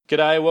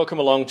G'day, welcome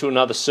along to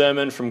another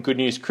sermon from Good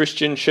News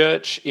Christian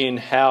Church in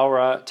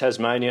Howrah,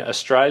 Tasmania,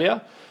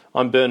 Australia.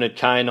 I'm Bernard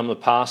Kane, I'm the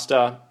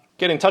pastor.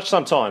 Get in touch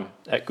sometime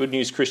at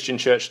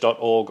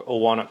goodnewschristianchurch.org,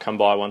 or why not come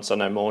by one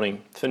Sunday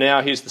morning. For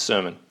now, here's the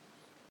sermon.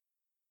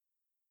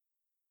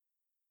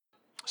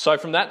 So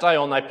from that day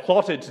on, they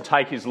plotted to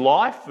take his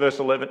life,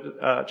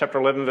 chapter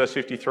 11, verse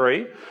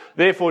 53.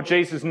 Therefore,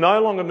 Jesus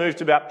no longer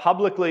moved about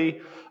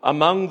publicly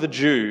among the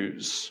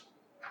Jews.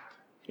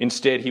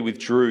 Instead, he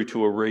withdrew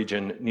to a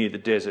region near the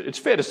desert. It's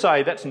fair to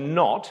say that's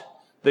not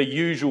the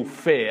usual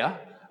fare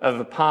of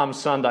a Palm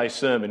Sunday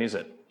sermon, is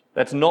it?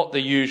 That's not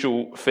the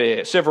usual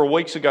fare. Several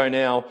weeks ago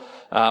now,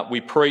 I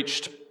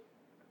preached,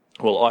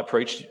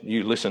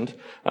 you listened,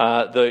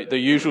 the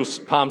usual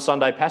Palm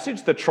Sunday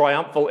passage, the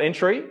triumphal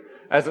entry,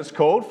 as it's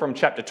called, from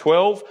chapter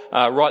 12,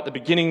 right at the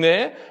beginning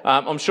there.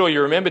 I'm sure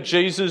you remember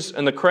Jesus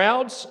and the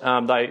crowds.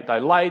 They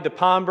laid the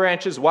palm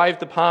branches,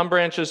 waved the palm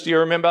branches, do you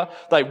remember?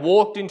 They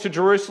walked into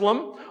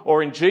Jerusalem,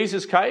 or in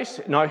Jesus' case,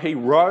 no, he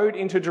rode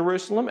into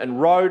Jerusalem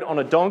and rode on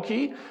a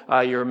donkey.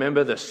 You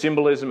remember the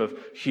symbolism of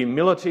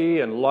humility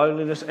and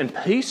lowliness and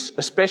peace,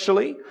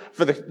 especially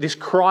for this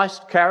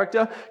Christ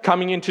character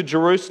coming into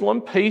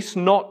Jerusalem. Peace,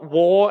 not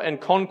war and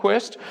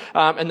conquest.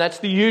 And that's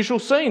the usual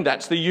scene.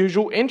 That's the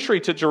usual entry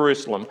to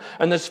Jerusalem.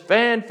 And there's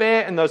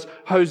fanfare and there's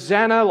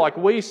Hosanna, like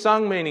we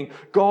sung, meaning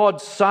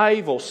God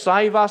save or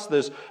save us.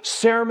 There's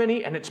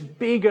ceremony and it's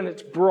big and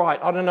it's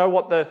bright. I don't know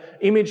what the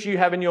image you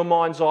have in your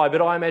mind's eye,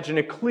 but I imagine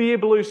a clear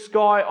blue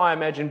sky. I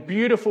imagine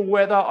beautiful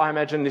weather. I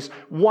imagine this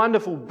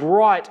wonderful,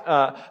 bright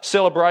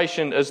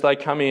celebration as they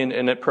come in,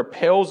 and it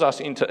propels us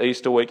into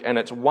Easter week, and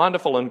it's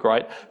wonderful and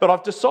great. But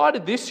I've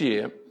decided this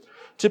year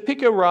to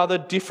pick a rather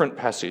different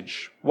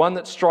passage, one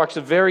that strikes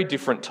a very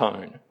different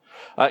tone.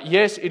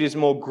 Yes, it is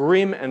more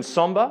grim and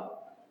sombre.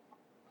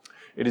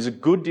 It is a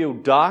good deal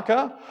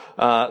darker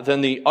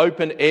than the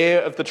open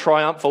air of the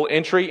triumphal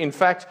entry. In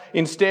fact,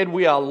 instead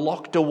we are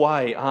locked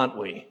away, aren't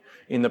we,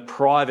 in the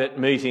private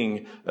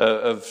meeting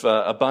of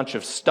a bunch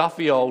of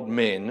stuffy old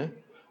men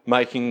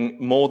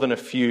making more than a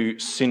few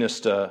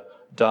sinister,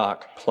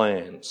 dark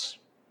plans.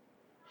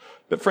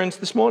 But friends,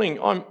 this morning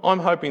I'm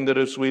hoping that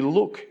as we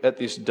look at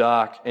this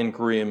dark and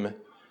grim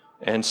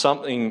and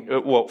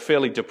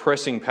fairly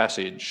depressing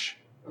passage,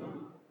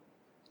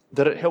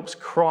 that it helps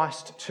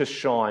Christ to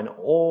shine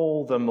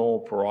all the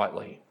more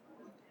brightly.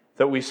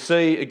 That we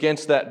see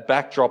against that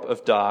backdrop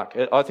of dark.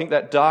 I think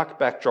that dark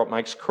backdrop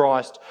makes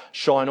Christ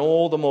shine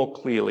all the more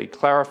clearly,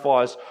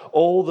 clarifies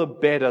all the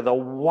better the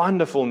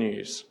wonderful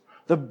news,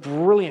 the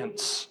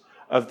brilliance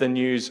of the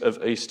news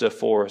of Easter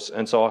for us.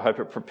 And so I hope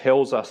it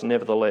propels us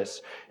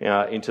nevertheless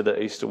into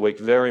the Easter week,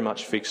 very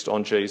much fixed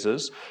on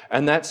Jesus.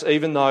 And that's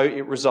even though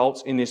it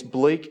results in this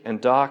bleak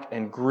and dark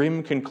and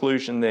grim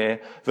conclusion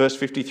there. Verse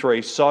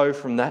 53, so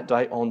from that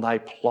day on they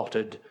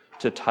plotted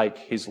to take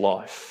his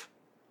life.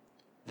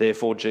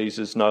 Therefore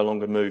Jesus no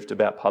longer moved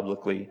about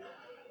publicly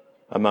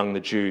among the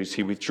Jews.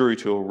 He withdrew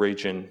to a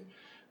region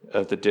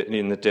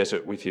in the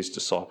desert with his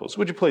disciples.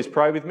 Would you please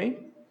pray with me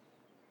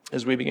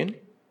as we begin?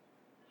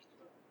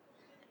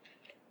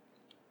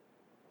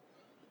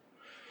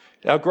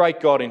 Our great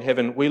God in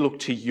heaven, we look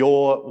to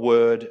your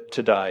word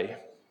today,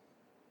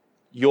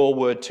 your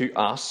word to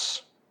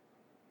us,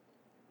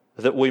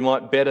 that we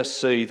might better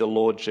see the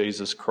Lord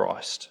Jesus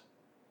Christ.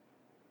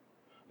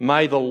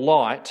 May the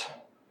light,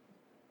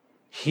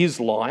 his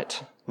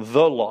light,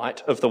 the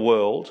light of the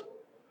world,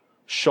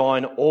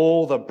 shine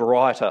all the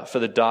brighter for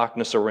the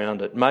darkness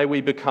around it. May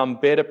we become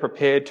better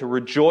prepared to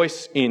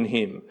rejoice in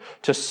him,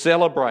 to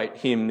celebrate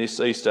him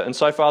this Easter. And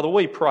so, Father,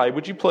 we pray,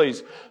 would you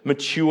please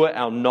mature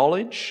our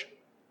knowledge,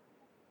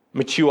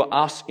 mature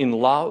us in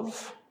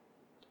love,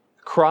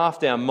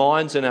 craft our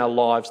minds and our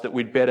lives that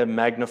we'd better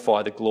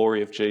magnify the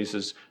glory of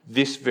Jesus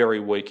this very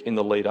week in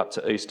the lead up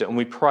to Easter. And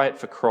we pray it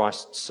for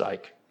Christ's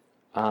sake.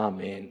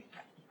 Amen.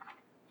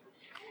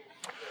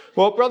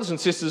 Well, brothers and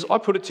sisters, I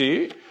put it to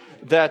you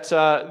that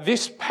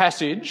this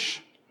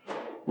passage,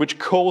 which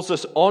calls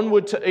us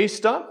onward to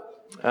Easter,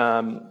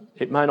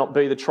 it may not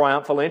be the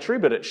triumphal entry,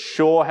 but it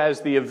sure has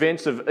the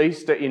events of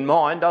Easter in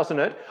mind, doesn't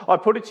it? I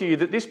put it to you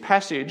that this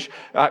passage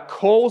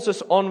calls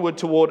us onward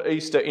toward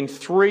Easter in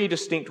three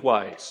distinct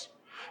ways.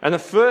 And the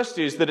first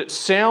is that it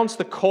sounds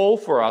the call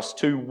for us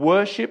to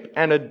worship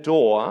and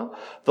adore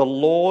the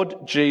Lord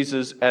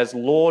Jesus as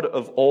Lord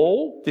of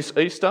all this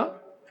Easter,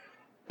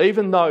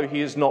 even though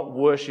he is not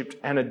worshipped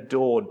and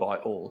adored by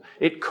all.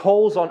 It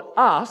calls on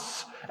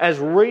us as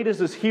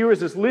readers, as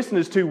hearers, as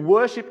listeners to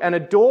worship and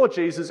adore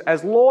Jesus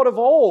as Lord of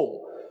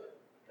all,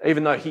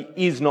 even though he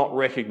is not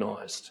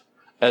recognised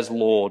as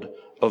Lord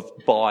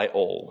by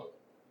all.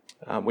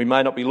 We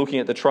may not be looking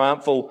at the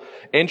triumphal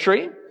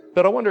entry,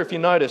 but I wonder if you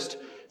noticed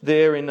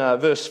there in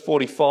verse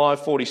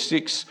 45,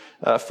 46,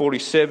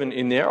 47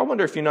 in there, I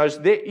wonder if you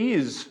noticed there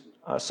is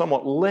a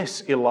somewhat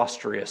less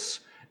illustrious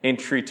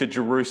entry to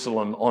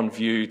Jerusalem on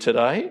view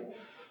today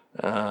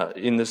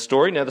in the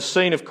story. Now, the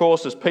scene, of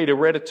course, as Peter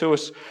read it to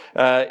us,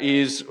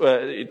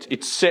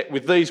 it's set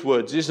with these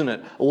words, isn't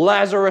it?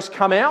 Lazarus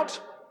come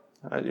out.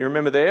 You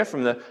remember there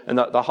from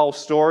the whole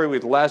story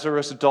with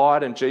Lazarus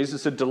died and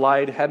Jesus had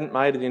delayed, hadn't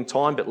made it in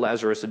time, but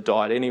Lazarus had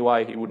died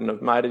anyway. He wouldn't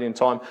have made it in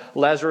time.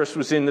 Lazarus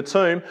was in the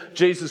tomb.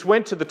 Jesus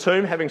went to the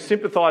tomb, having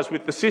sympathised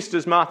with the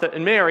sisters, Martha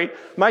and Mary,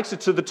 makes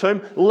it to the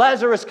tomb.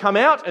 Lazarus come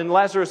out, and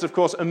Lazarus, of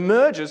course,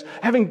 emerges,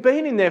 having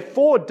been in there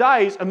 4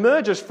 days,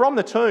 emerges from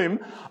the tomb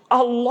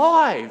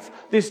alive.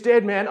 This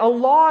dead man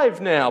alive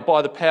now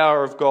by the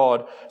power of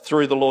God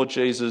through the Lord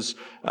Jesus.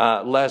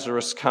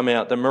 Lazarus come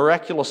out, the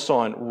miraculous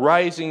sign,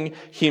 raising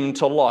him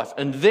to life.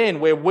 And then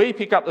where we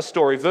pick up the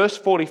story, verse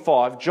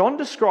 45, John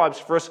describes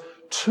for us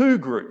 2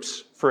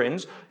 groups,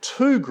 friends,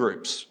 2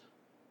 groups.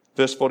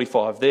 Verse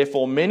 45,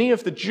 therefore many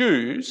of the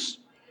Jews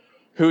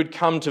who had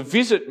come to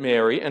visit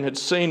Mary and had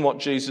seen what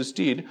Jesus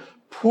did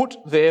put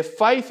their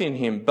faith in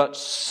him. But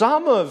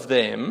some of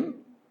them,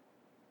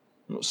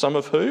 some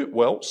of who?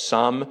 Well,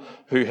 some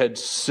who had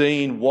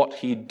seen what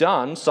he'd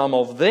done, some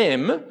of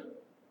them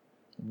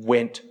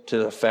went to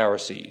the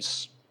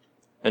Pharisees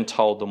and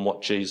told them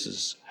what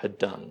Jesus had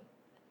done.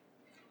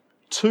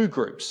 2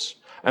 groups.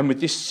 And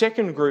with this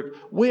second group,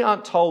 we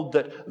aren't told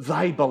that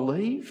they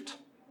believed.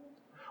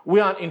 We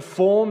aren't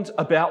informed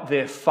about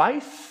their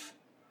faith.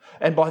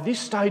 And by this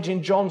stage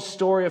in John's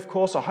story, of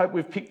course, I hope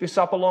we've picked this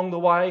up along the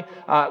way.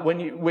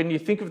 When you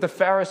think of the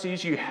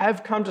Pharisees, you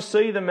have come to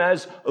see them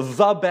as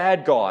the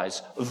bad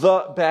guys.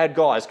 The bad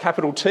guys.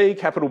 Capital T,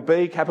 capital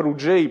B, capital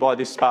G by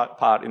this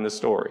part in the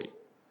story.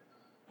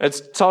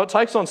 So it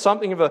takes on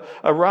something of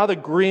a rather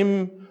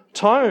grim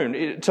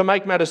tone. To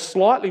make matters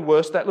slightly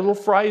worse, that little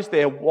phrase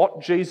there,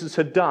 what Jesus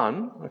had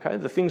done, okay,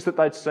 the things that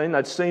they'd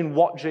seen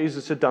what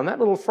Jesus had done, that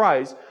little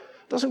phrase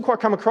doesn't quite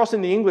come across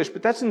in the English,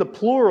 but that's in the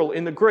plural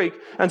in the Greek.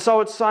 And so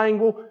it's saying,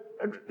 well,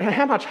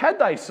 how much had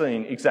they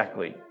seen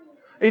exactly?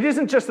 It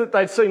isn't just that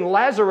they'd seen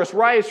Lazarus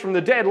raised from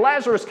the dead.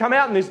 Lazarus come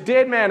out and this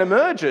dead man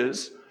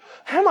emerges.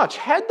 How much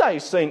had they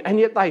seen? And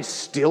yet they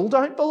still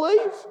don't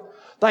believe.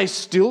 They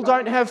still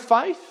don't have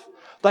faith.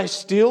 They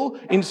still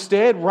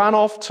instead run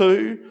off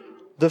to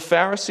the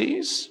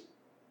Pharisees.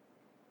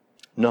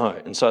 No.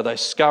 And so they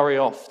scurry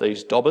off,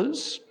 these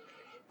dobbers,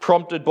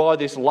 prompted by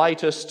this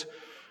latest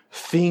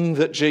thing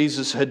that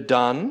Jesus had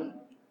done.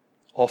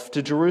 Off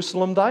to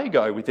Jerusalem they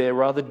go with their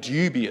rather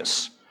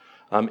dubious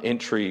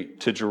entry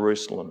to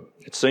Jerusalem.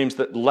 It seems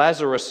that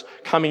Lazarus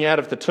coming out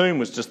of the tomb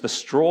was just the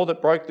straw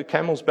that broke the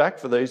camel's back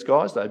for these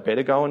guys. They'd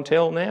better go and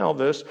tell now.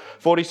 Verse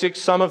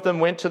 46, some of them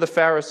went to the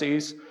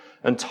Pharisees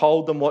and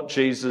told them what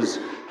Jesus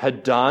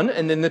had done.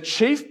 And then the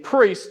chief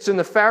priests and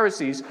the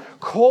Pharisees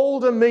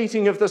called a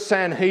meeting of the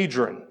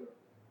Sanhedrin.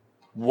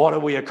 What are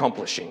we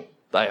accomplishing?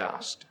 They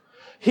asked.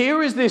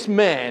 Here is this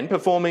man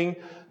performing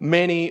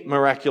many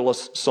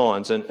miraculous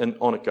signs, and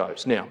on it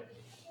goes. Now,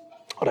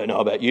 I don't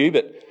know about you,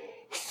 but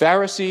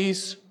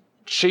Pharisees,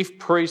 chief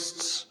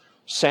priests,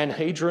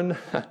 Sanhedrin,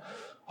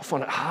 I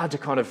find it hard to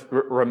kind of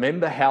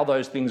remember how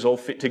those things all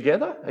fit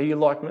together. Are you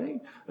like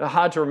me?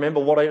 Hard to remember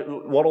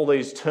what all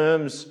these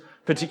terms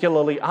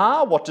particularly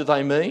are. What do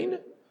they mean?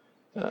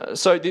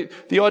 So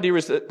the idea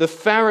is that the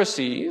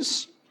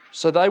Pharisees,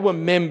 so they were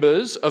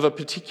members of a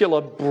particular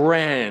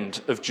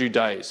brand of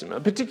Judaism, a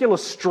particular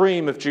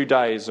stream of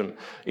Judaism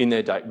in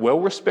their day.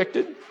 Well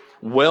respected,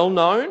 well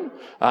known,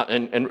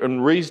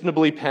 and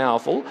reasonably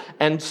powerful.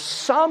 And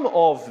some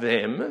of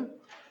them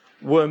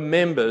were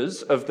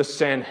members of the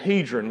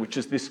Sanhedrin, which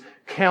is this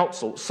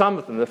council. Some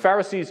of them. The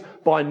Pharisees,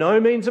 by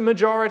no means a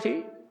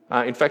majority.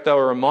 In fact, they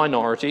were a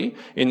minority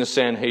in the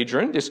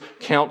Sanhedrin, this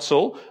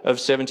council of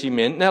 70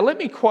 men. Now, let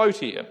me quote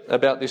here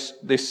about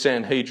this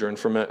Sanhedrin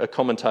from a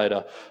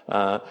commentator.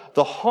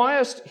 The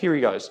highest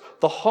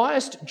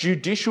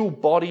judicial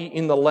body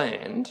in the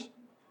land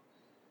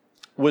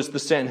was the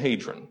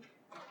Sanhedrin.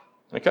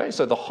 Okay,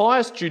 so the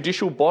highest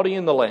judicial body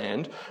in the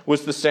land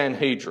was the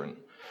Sanhedrin,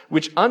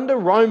 which under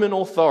Roman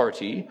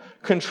authority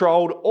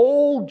controlled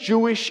all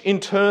Jewish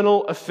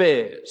internal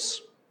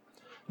affairs.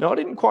 Now, I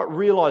didn't quite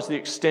realise the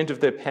extent of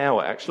their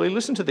power, actually.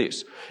 Listen to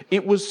this.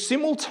 It was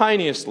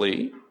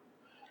simultaneously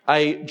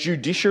a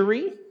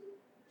judiciary,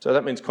 so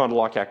that means kind of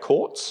like our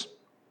courts.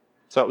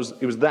 So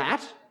it was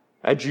that,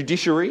 a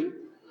judiciary,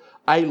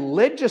 a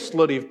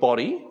legislative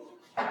body,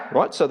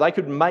 right? So they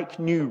could make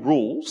new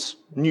rules,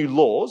 new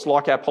laws,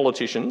 like our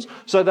politicians.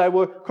 So they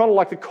were kind of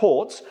like the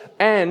courts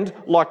and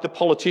like the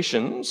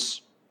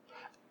politicians.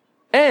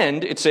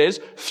 And, it says,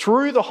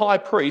 through the high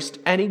priest,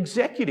 an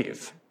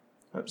executive.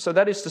 So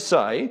that is to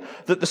say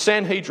that the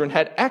Sanhedrin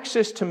had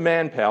access to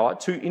manpower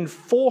to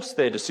enforce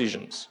their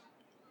decisions.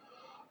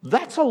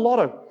 That's a lot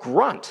of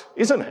grunt,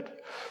 isn't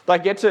it? They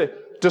get to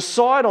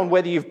decide on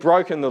whether you've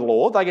broken the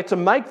law, they get to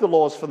make the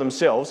laws for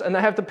themselves, and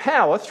they have the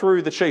power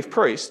through the chief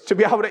priest to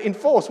be able to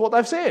enforce what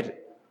they've said.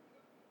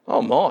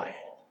 Oh my.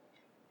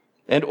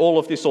 And all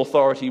of this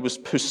authority was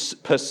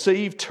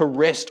perceived to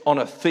rest on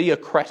a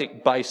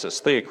theocratic basis.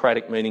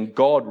 Theocratic meaning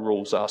God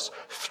rules us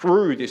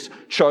through this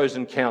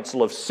chosen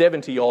council of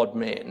 70-odd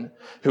men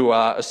who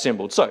are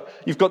assembled. So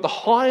you've got the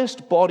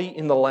highest body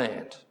in the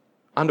land,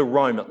 under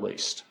Rome at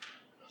least.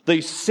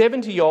 These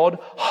 70-odd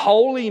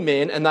holy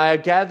men, and they are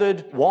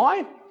gathered,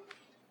 why?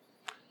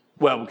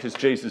 Well, because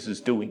Jesus is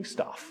doing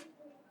stuff.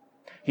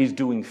 He's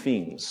doing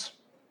things.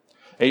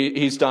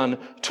 He's done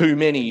too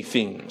many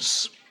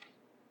things.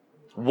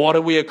 What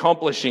are we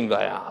accomplishing, they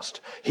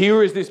asked.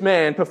 Here is this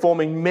man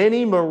performing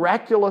many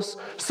miraculous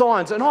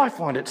signs, and I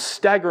find it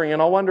staggering,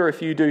 and I wonder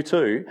if you do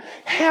too.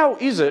 How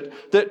is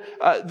it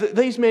that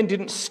these men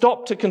didn't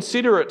stop to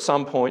consider at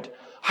some point,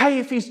 hey,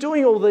 if he's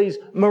doing all these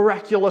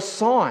miraculous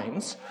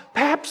signs,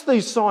 perhaps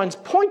these signs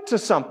point to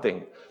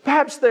something.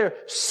 Perhaps they're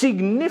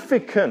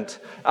significant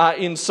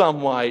in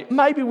some way.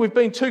 Maybe we've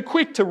been too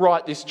quick to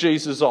write this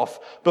Jesus off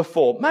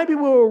before. Maybe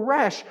we were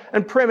rash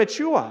and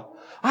premature.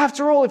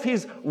 After all, if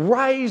he's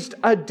raised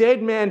a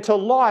dead man to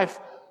life,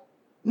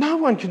 no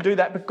one can do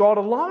that but God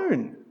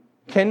alone,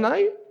 can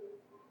they?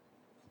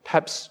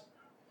 Perhaps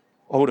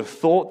I would have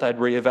thought they'd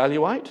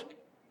reevaluate.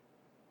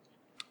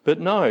 But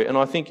no, and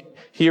I think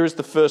here is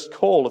the first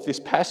call of this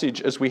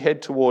passage as we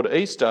head toward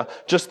Easter,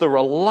 just the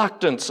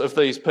reluctance of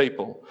these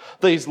people,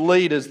 these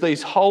leaders,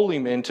 these holy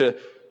men to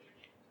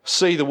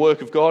see the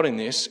work of God in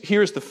this.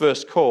 Here is the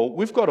first call.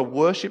 We've got to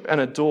worship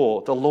and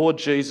adore the Lord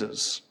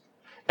Jesus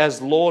as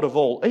Lord of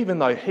all, even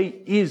though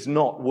he is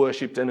not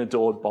worshipped and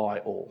adored by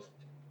all.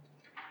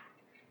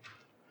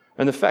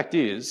 And the fact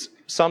is,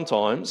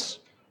 sometimes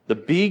the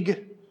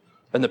big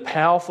and the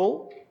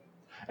powerful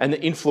and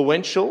the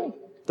influential,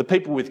 the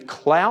people with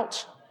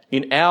clout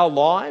in our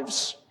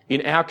lives,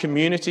 in our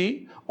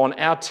community, on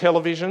our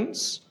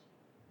televisions,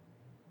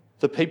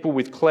 the people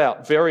with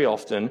clout, very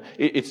often,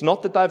 it's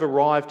not that they've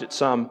arrived at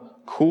some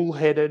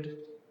cool-headed,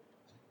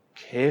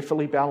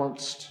 carefully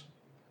balanced,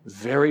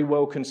 very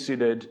well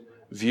considered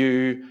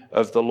view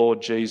of the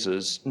Lord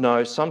Jesus.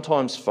 No,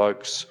 sometimes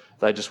folks,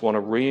 they just want to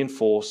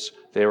reinforce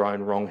their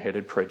own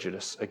wrong-headed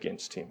prejudice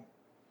against him.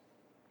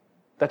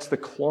 That's the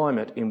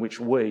climate in which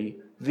we,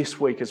 this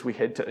week as we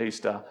head to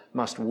Easter,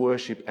 must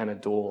worship and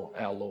adore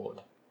our Lord.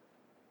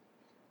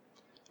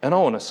 And I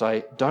want to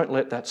say, don't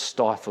let that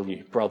stifle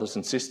you, brothers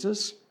and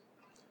sisters.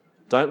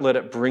 Don't let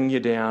it bring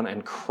you down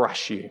and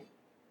crush you.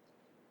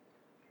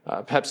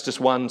 Perhaps just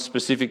one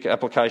specific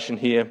application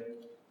here.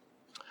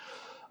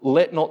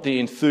 Let not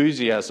the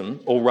enthusiasm,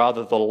 or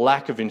rather the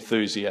lack of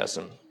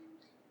enthusiasm,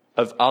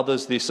 of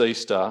others this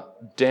Easter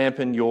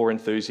dampen your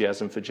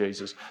enthusiasm for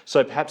Jesus.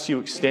 So perhaps you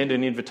extend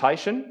an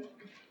invitation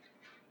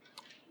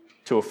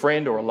to a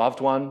friend or a loved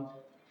one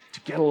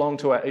to get along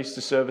to our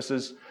Easter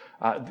services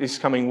this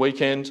coming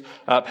weekend.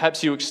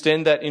 Perhaps you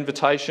extend that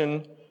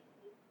invitation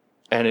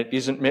and it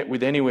isn't met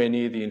with anywhere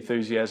near the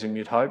enthusiasm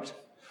you'd hoped,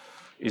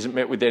 isn't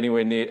met with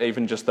anywhere near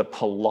even just the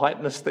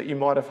politeness that you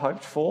might have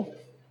hoped for.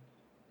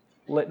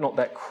 Let not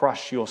that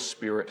crush your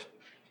spirit,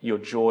 your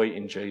joy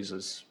in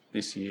Jesus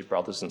this year,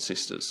 brothers and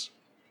sisters.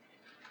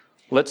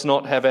 Let's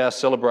not have our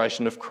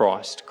celebration of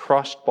Christ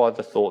crushed by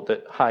the thought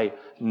that, hey,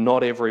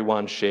 not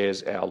everyone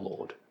shares our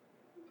Lord.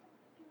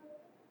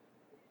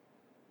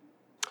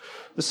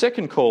 The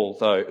second call,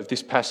 though, of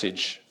this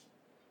passage,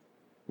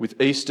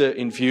 with Easter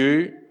in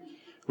view,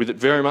 with it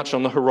very much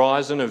on the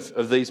horizon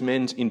of these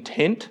men's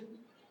intent,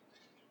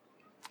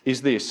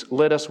 is this: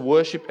 let us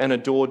worship and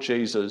adore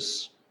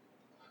Jesus,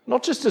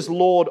 not just as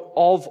Lord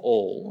of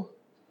all,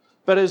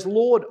 but as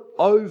Lord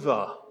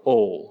over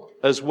all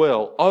as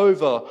well.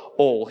 Over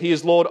all. He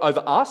is Lord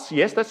over us,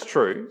 yes, that's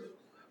true,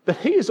 but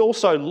he is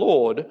also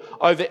Lord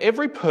over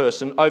every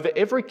person, over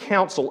every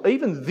council,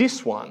 even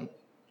this one,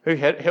 who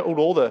held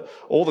all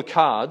the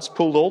cards,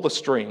 pulled all the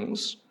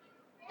strings.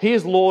 He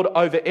is Lord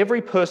over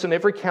every person,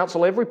 every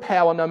council, every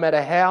power, no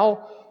matter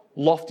how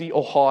lofty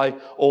or high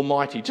or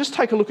mighty. Just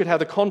take a look at how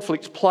the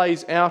conflict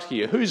plays out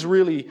here. Who's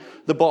really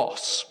the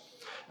boss?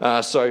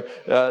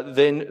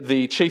 Then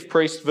the chief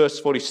priest, verse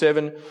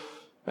 47,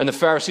 and the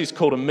Pharisees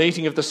called a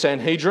meeting of the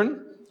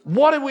Sanhedrin.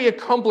 What are we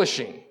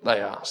accomplishing?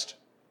 They asked.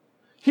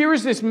 Here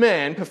is this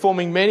man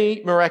performing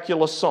many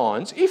miraculous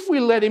signs. If we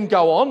let him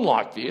go on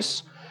like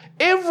this,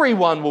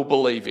 everyone will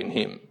believe in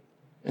him.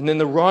 And then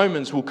the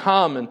Romans will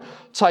come and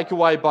take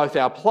away both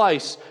our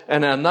place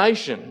and our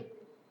nation.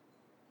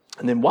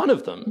 And then one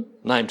of them,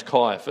 named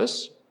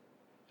Caiaphas,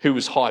 who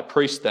was high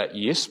priest that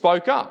year,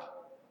 spoke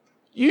up.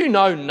 You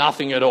know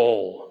nothing at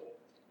all,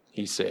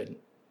 he said.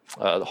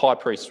 The high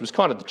priest was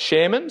kind of the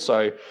chairman,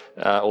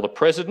 or the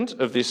president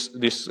of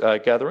this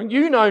gathering.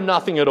 You know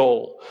nothing at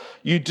all.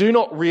 You do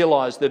not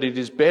realise that it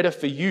is better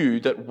for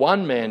you that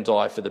one man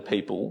die for the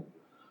people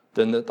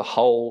than that the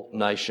whole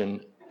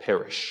nation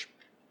perish.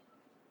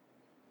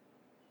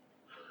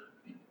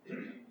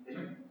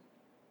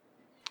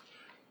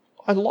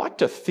 I like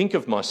to think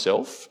of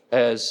myself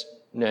as,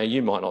 now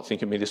you might not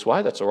think of me this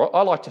way, that's all right.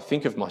 I like to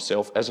think of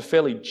myself as a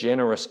fairly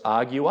generous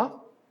arguer,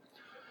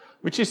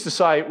 which is to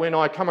say, when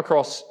I come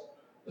across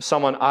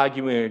someone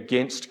arguing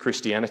against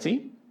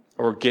Christianity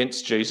or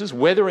against Jesus,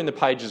 whether in the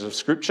pages of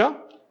Scripture,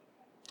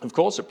 of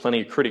course, there are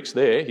plenty of critics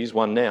there, here's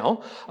one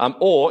now,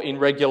 or in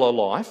regular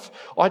life,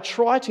 I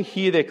try to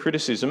hear their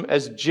criticism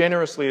as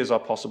generously as I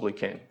possibly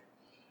can.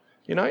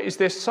 You know, is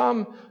there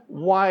some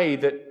way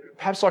that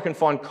perhaps I can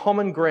find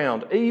common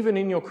ground, even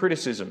in your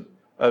criticism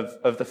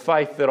of the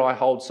faith that I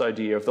hold so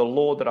dear, of the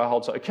Lord that I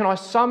hold so dear? Can I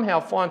somehow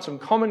find some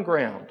common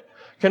ground?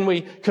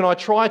 Can I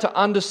try to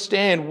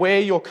understand where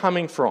you're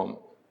coming from?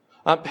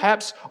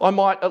 Perhaps I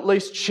might at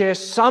least share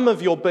some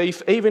of your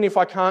beef, even if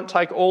I can't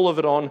take all of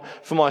it on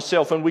for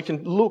myself, and we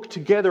can look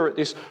together at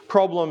this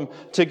problem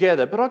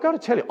together. But I've got to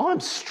tell you,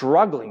 I'm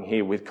struggling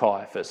here with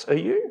Caiaphas. Are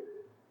you?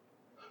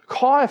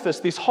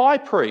 Caiaphas, this high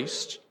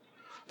priest,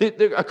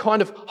 a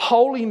kind of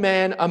holy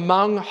man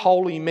among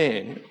holy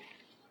men,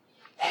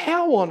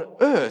 how on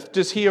earth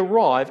does he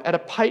arrive at a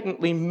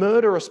patently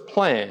murderous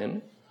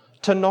plan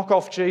to knock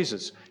off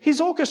Jesus?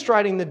 He's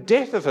orchestrating the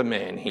death of a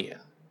man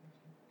here.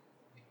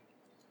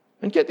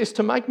 And get this,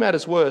 to make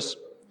matters worse,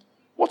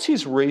 what's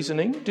his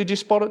reasoning? Did you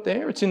spot it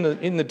there? It's in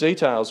the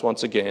details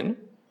once again.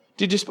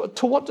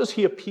 To what does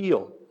he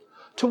appeal?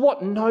 To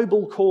what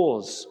noble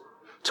cause?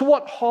 To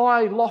what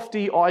high,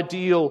 lofty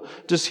ideal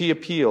does he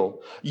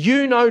appeal?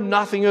 You know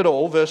nothing at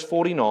all, verse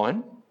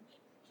 49.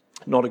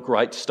 Not a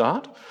great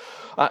start.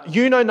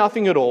 You know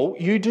nothing at all.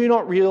 You do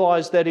not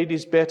realise that it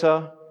is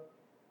better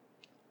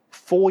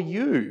for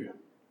you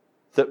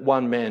that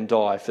one man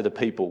die for the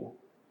people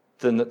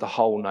than that the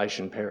whole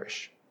nation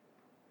perish.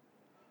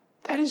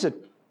 That is a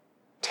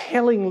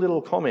telling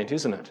little comment,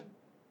 isn't it?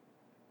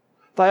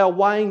 They are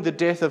weighing the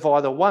death of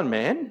either one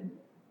man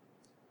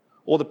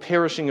or the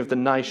perishing of the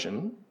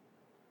nation.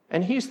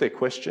 And here's their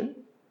question.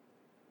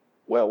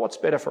 Well, what's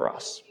better for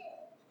us?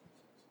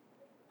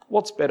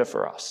 What's better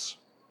for us?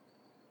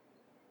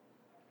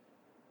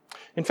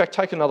 In fact,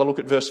 take another look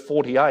at verse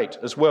 48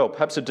 as well.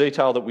 Perhaps a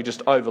detail that we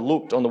just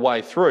overlooked on the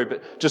way through,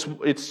 but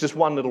it's just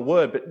one little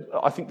word, but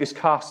I think this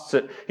casts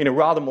it in a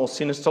rather more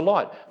sinister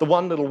light. The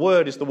one little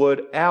word is the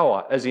word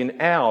our, as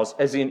in ours,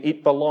 as in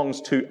it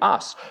belongs to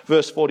us.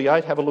 Verse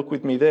 48, have a look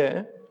with me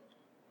there.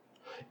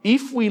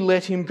 If we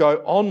let him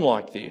go on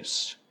like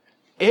this,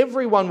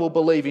 everyone will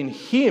believe in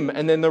him,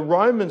 and then the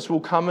Romans will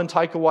come and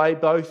take away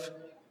both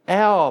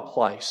our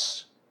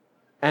place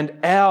and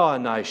our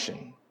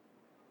nation.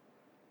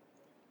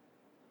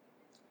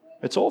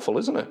 It's awful,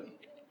 isn't it?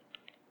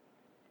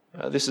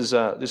 This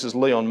is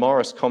Leon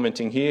Morris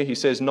commenting here. He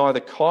says,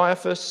 neither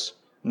Caiaphas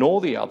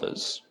nor the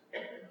others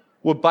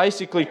were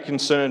basically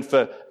concerned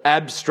for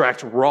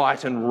abstract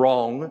right and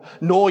wrong,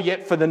 nor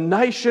yet for the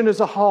nation as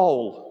a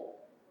whole.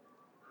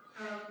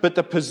 But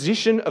the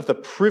position of the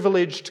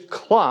privileged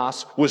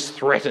class was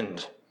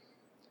threatened.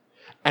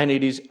 And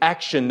it is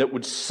action that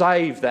would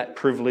save that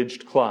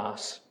privileged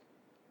class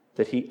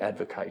that he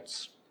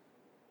advocates.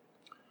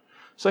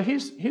 So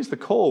here's the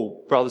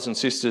call, brothers and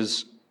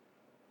sisters.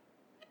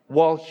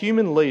 While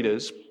human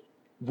leaders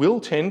will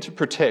tend to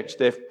protect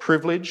their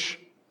privilege,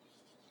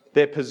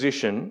 their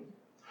position,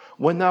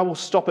 when they will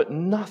stop at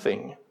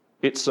nothing,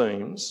 it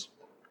seems,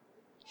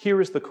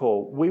 here is the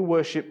call. We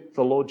worship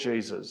the Lord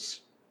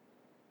Jesus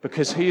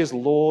because he is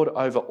Lord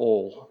over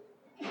all.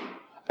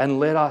 And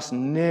let us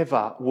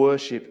never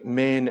worship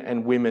men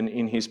and women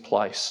in his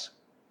place.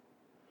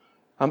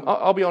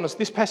 I'll be honest,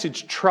 this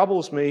passage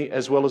troubles me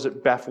as well as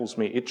it baffles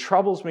me. It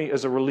troubles me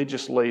as a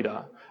religious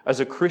leader, as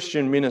a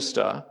Christian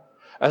minister,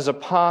 as a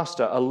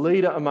pastor, a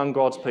leader among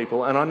God's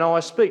people. And I know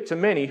I speak to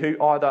many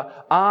who either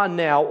are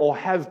now or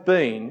have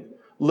been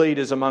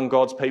leaders among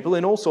God's people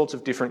in all sorts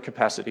of different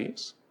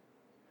capacities.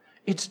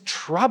 It's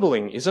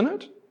troubling, isn't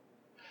it?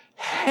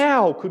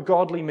 How could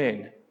godly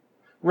men,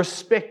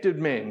 respected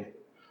men,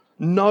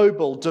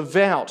 noble,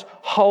 devout,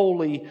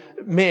 holy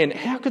men,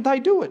 how could they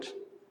do it?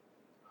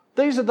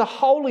 These are the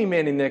holy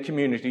men in their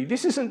community.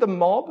 This isn't the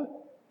mob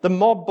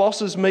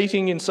bosses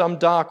meeting in some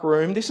dark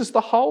room. This is the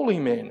holy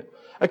men,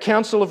 a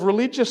council of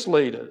religious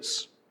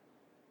leaders.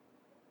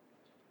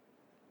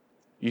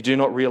 You do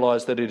not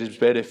realise that it is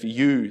better for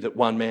you that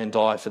one man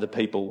die for the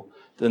people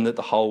than that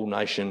the whole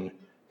nation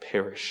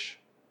perish.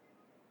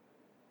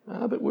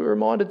 But we're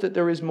reminded that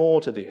there is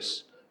more to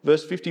this.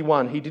 Verse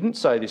 51, he didn't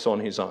say this on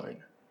his own.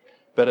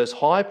 But as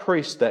high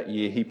priest that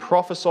year, he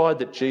prophesied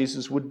that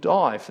Jesus would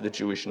die for the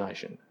Jewish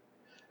nation.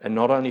 And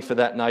not only for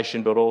that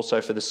nation, but also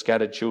for the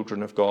scattered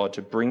children of God,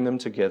 to bring them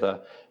together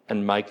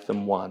and make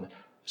them one.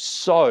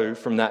 So,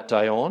 from that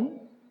day on,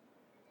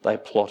 they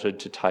plotted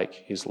to take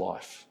his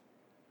life.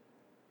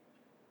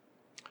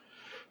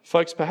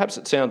 Folks, perhaps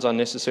it sounds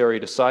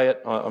unnecessary to say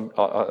it.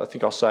 I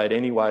think I'll say it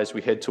anyway as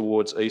we head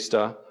towards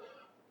Easter.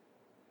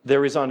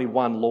 There is only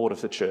one Lord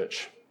of the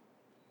church,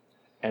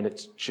 and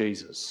it's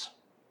Jesus.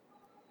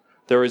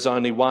 There is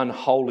only one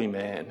holy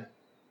man,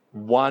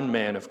 one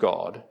man of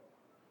God,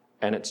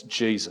 and it's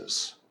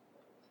Jesus.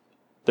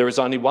 There is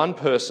only one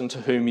person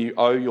to whom you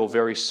owe your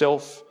very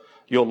self,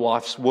 your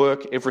life's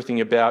work,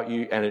 everything about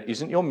you, and it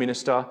isn't your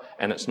minister,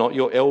 and it's not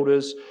your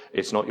elders,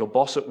 it's not your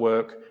boss at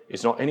work,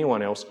 it's not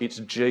anyone else, it's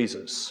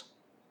Jesus.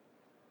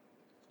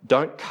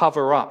 Don't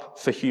cover up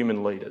for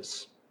human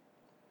leaders,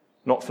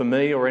 not for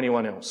me or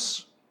anyone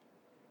else.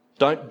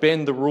 Don't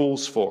bend the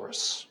rules for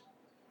us.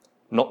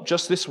 Not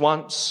just this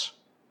once.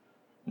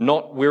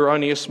 Not, we're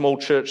only a small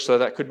church, so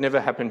that could never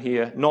happen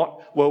here.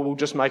 Not, well, we'll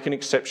just make an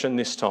exception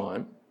this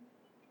time.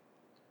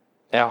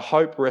 Our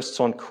hope rests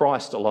on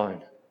Christ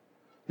alone.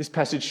 This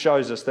passage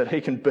shows us that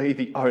he can be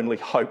the only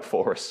hope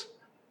for us.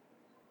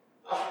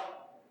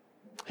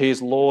 He is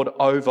Lord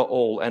over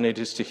all, and it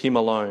is to him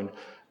alone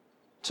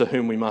to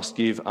whom we must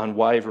give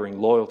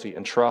unwavering loyalty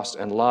and trust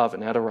and love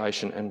and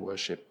adoration and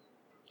worship.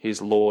 He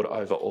is Lord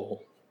over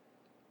all.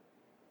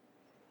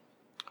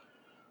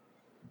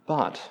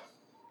 But,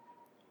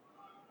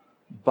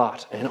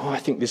 and I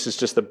think this is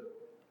just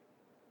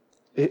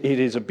it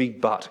is a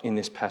big but in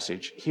this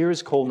passage. Here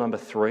is call number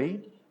 3.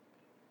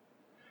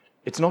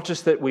 It's not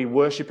just that we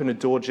worship and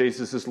adore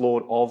Jesus as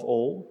Lord of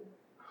all,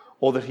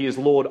 or that he is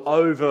Lord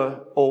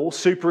over all,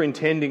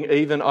 superintending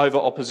even over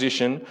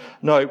opposition.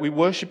 No, we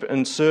worship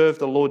and serve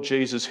the Lord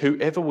Jesus,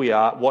 whoever we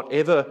are,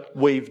 whatever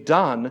we've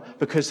done,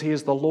 because he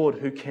is the Lord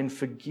who can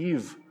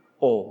forgive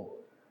all.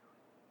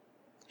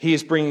 He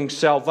is bringing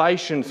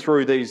salvation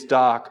through these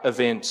dark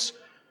events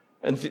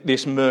and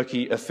this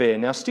murky affair.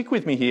 Now stick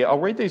with me here. I'll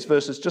read these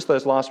verses, just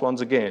those last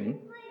ones again,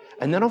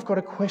 and then I've got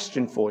a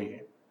question for you.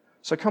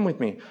 So come with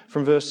me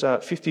from verse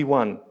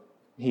 51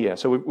 here.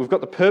 So we've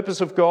got the purpose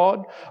of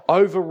God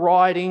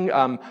overriding,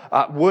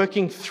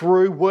 working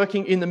through,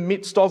 working in the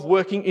midst of,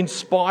 working in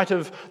spite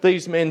of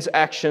these men's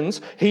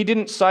actions. He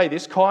didn't say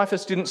this,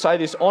 Caiaphas didn't say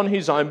this on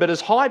his own, but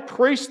as high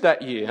priest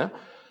that year,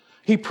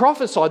 he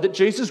prophesied that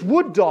Jesus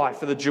would die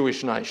for the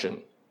Jewish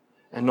nation.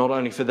 And not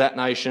only for that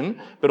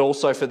nation, but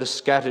also for the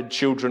scattered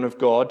children of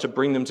God, to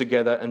bring them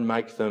together and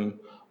make them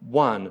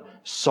one.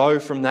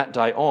 So from that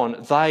day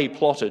on, they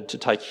plotted to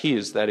take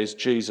his, that is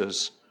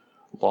Jesus'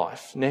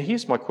 life. Now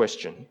here's my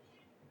question.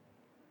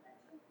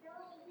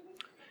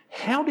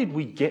 How did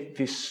we get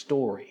this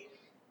story?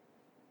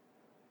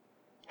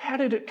 How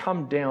did it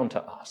come down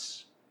to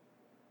us?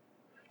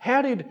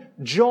 How did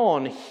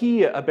John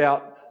hear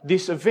about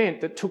this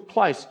event that took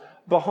place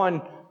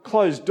behind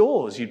closed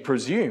doors, you'd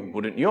presume,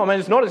 wouldn't you? I mean,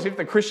 it's not as if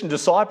the Christian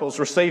disciples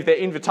received their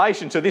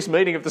invitation to this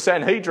meeting of the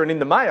Sanhedrin in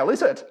the mail,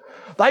 is it?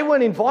 They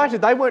weren't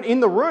invited. They weren't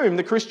in the room,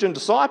 the Christian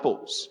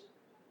disciples.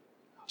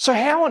 So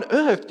how on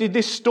earth did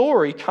this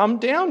story come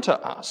down to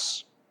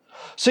us?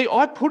 See,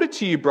 I put it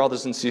to you,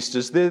 brothers and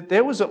sisters,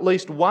 there was at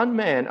least one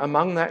man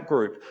among that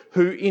group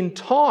who in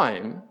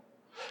time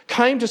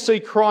came to see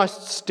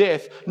Christ's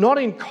death, not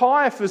in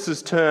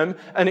Caiaphas' term,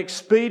 an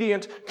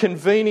expedient,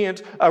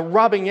 convenient, a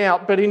rubbing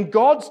out, but in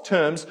God's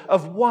terms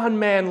of one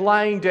man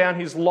laying down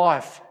his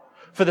life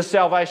for the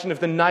salvation of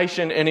the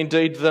nation and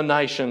indeed the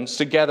nations,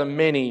 to gather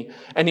many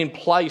and in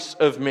place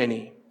of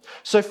many.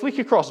 So flick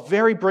across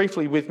very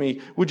briefly with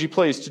me, would you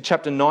please, to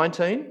chapter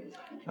 19.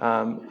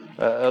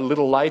 A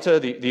little later,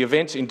 the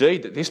events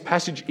indeed that this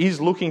passage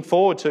is looking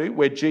forward to,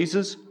 where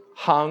Jesus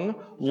hung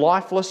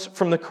lifeless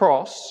from the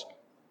cross.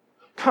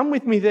 Come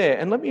with me there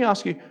and let me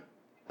ask you,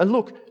 and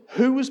look,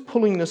 who was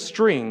pulling the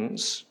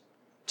strings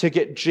to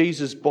get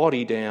Jesus'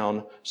 body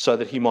down so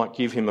that he might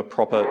give him a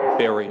proper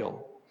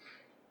burial?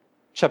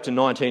 Chapter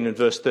 19 and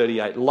verse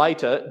 38.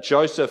 Later,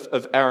 Joseph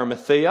of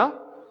Arimathea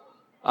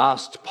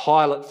asked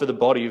Pilate for the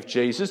body of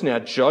Jesus. Now,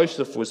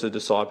 Joseph was a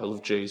disciple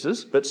of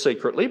Jesus, but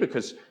secretly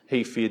because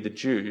he feared the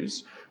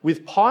Jews.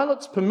 With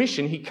Pilate's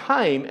permission, he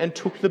came and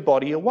took the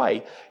body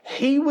away.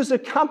 He was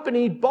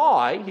accompanied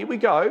by, here we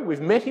go,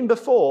 we've met him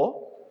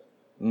before,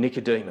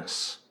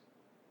 Nicodemus.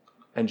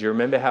 And do you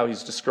remember how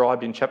he's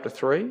described in chapter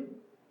 3?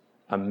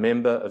 A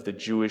member of the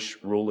Jewish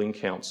ruling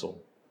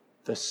council,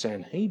 the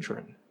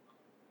Sanhedrin.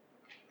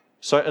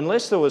 So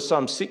unless there was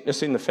some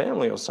sickness in the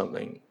family or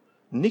something,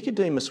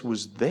 Nicodemus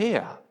was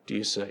there, do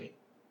you see?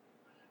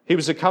 He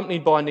was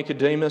accompanied by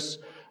Nicodemus,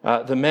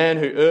 the man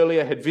who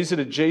earlier had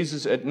visited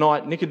Jesus at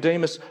night.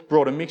 Nicodemus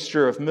brought a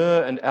mixture of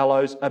myrrh and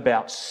aloes,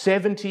 about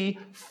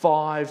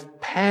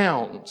 75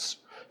 pounds,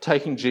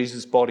 taking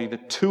Jesus' body. The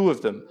two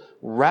of them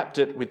wrapped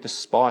it with the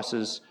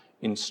spices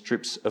in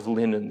strips of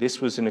linen.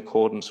 This was in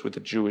accordance with the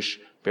Jewish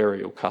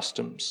burial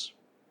customs.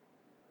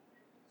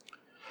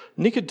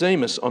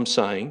 Nicodemus, I'm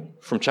saying,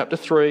 from chapter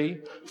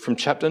 3, from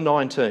chapter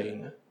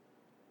 19,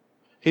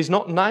 he's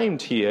not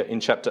named here in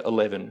chapter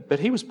 11, but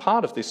he was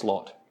part of this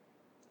lot.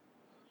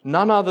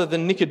 None other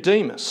than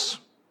Nicodemus,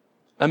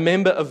 a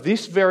member of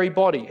this very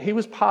body. He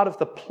was part of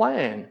the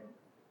plan.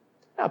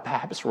 Now,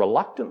 perhaps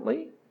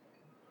reluctantly,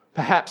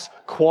 perhaps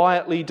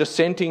quietly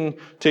dissenting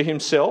to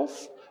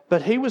himself,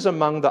 but he was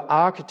among the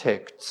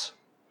architects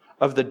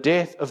of the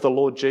death of the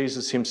Lord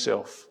Jesus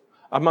himself,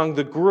 among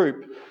the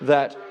group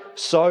that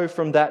so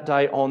from that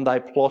day on they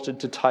plotted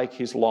to take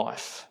his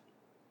life.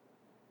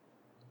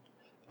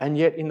 And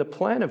yet in the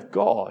plan of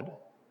God,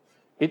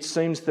 it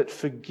seems that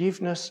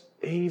forgiveness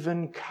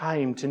even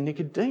came to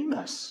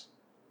Nicodemus,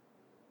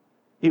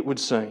 it would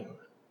seem.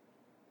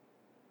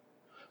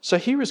 So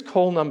here is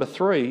call number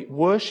 3,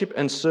 worship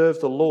and serve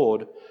the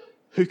Lord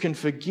who can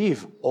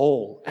forgive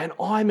all, and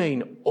I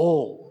mean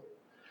all.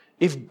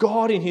 If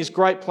God in his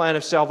great plan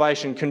of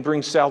salvation can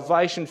bring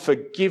salvation,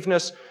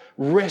 forgiveness,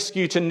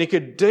 rescue to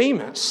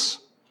Nicodemus,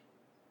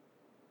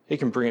 he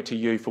can bring it to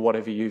you for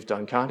whatever you've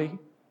done, can't he?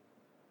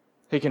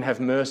 He can have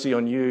mercy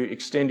on you,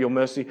 extend your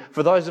mercy.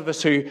 For those of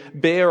us who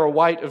bear a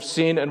weight of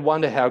sin and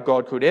wonder how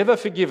God could ever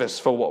forgive us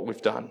for what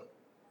we've done,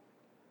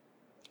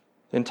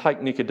 then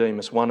take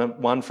Nicodemus,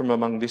 one from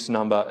among this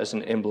number, as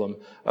an emblem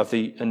of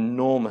the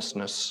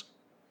enormousness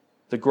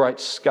the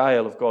great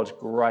scale of God's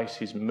grace,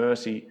 his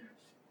mercy,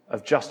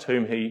 of just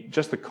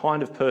the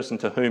kind of person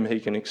to whom he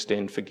can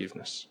extend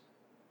forgiveness.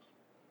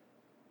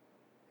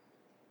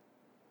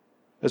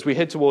 As we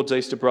head towards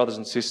Easter, brothers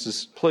and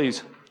sisters,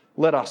 please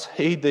let us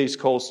heed these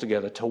calls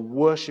together to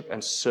worship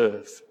and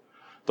serve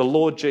the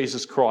Lord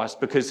Jesus Christ,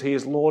 because he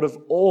is Lord of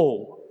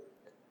all,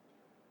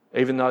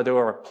 even though there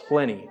are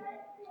plenty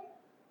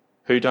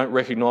who don't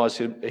recognise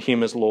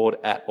him as Lord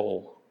at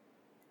all.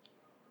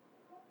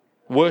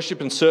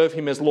 Worship and serve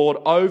him as Lord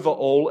over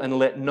all, and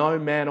let no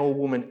man or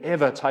woman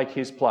ever take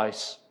his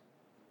place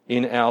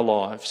in our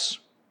lives.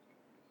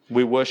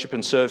 We worship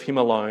and serve him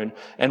alone,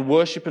 and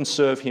worship and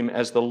serve him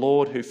as the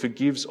Lord who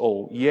forgives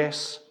all,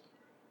 yes,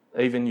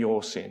 even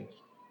your sin.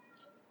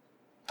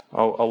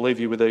 I'll leave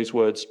you with these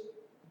words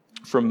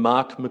from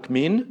Mark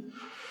McMinn,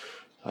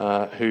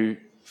 who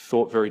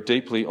thought very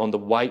deeply on the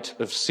weight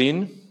of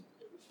sin,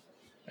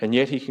 and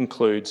yet he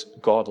concludes,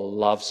 God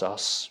loves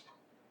us.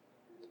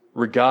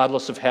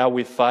 Regardless of how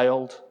we've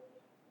failed,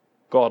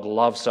 God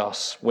loves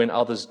us when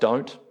others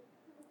don't.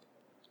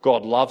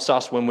 God loves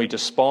us when we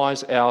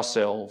despise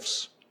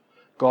ourselves.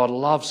 God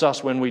loves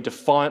us when we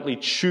defiantly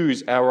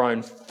choose our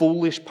own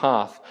foolish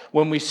path,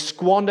 when we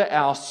squander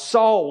our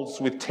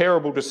souls with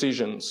terrible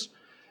decisions,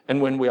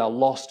 and when we are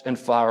lost and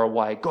far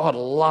away. God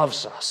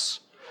loves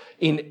us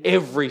in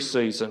every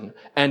season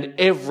and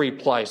every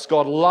place.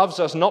 God loves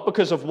us not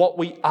because of what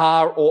we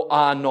are or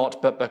are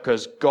not, but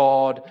because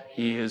God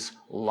is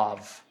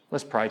love.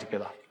 Let's pray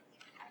together.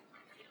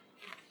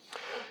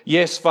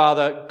 Yes,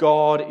 Father,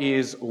 God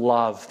is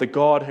love, the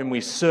God whom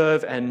we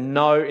serve and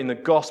know in the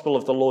gospel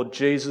of the Lord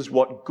Jesus.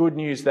 What good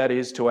news that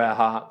is to our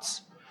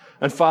hearts.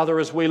 And Father,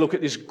 as we look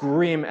at this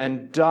grim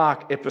and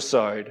dark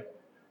episode,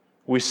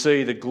 we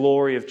see the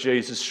glory of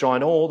Jesus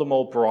shine all the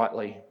more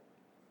brightly.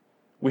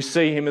 We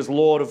see him as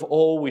Lord of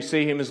all. We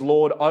see him as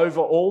Lord over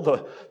all,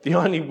 the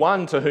only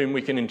one to whom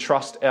we can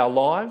entrust our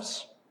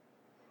lives.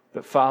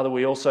 But Father,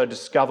 we also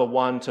discover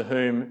one to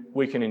whom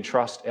we can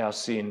entrust our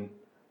sin,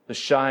 the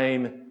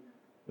shame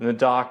and the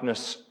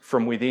darkness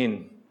from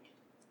within.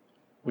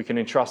 We can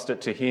entrust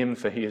it to him,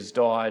 for he has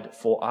died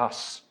for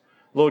us.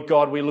 Lord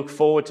God, we look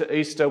forward to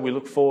Easter. We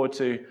look forward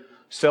to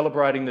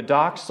celebrating the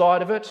dark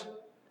side of it,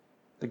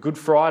 the Good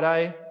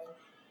Friday,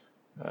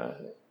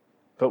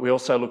 but we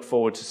also look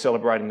forward to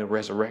celebrating the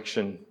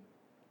resurrection,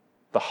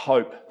 the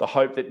hope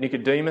that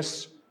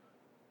Nicodemus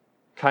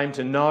came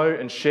to know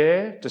and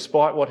share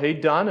despite what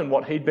he'd done and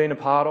what he'd been a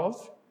part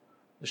of,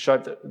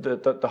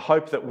 the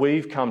hope that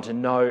we've come to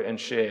know and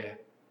share.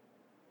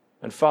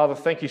 And Father,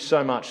 thank you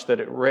so much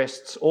that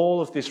all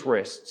of this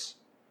rests,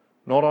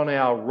 not on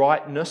our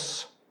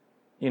rightness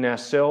in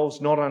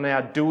ourselves, not on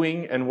our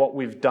doing and what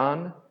we've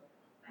done,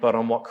 but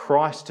on what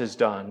Christ has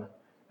done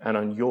and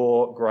on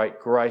your great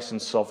grace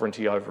and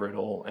sovereignty over it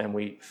all. And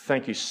we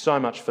thank you so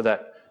much for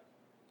that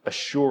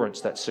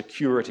assurance, that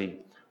security.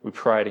 We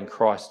pray it in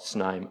Christ's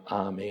name.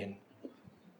 Amen.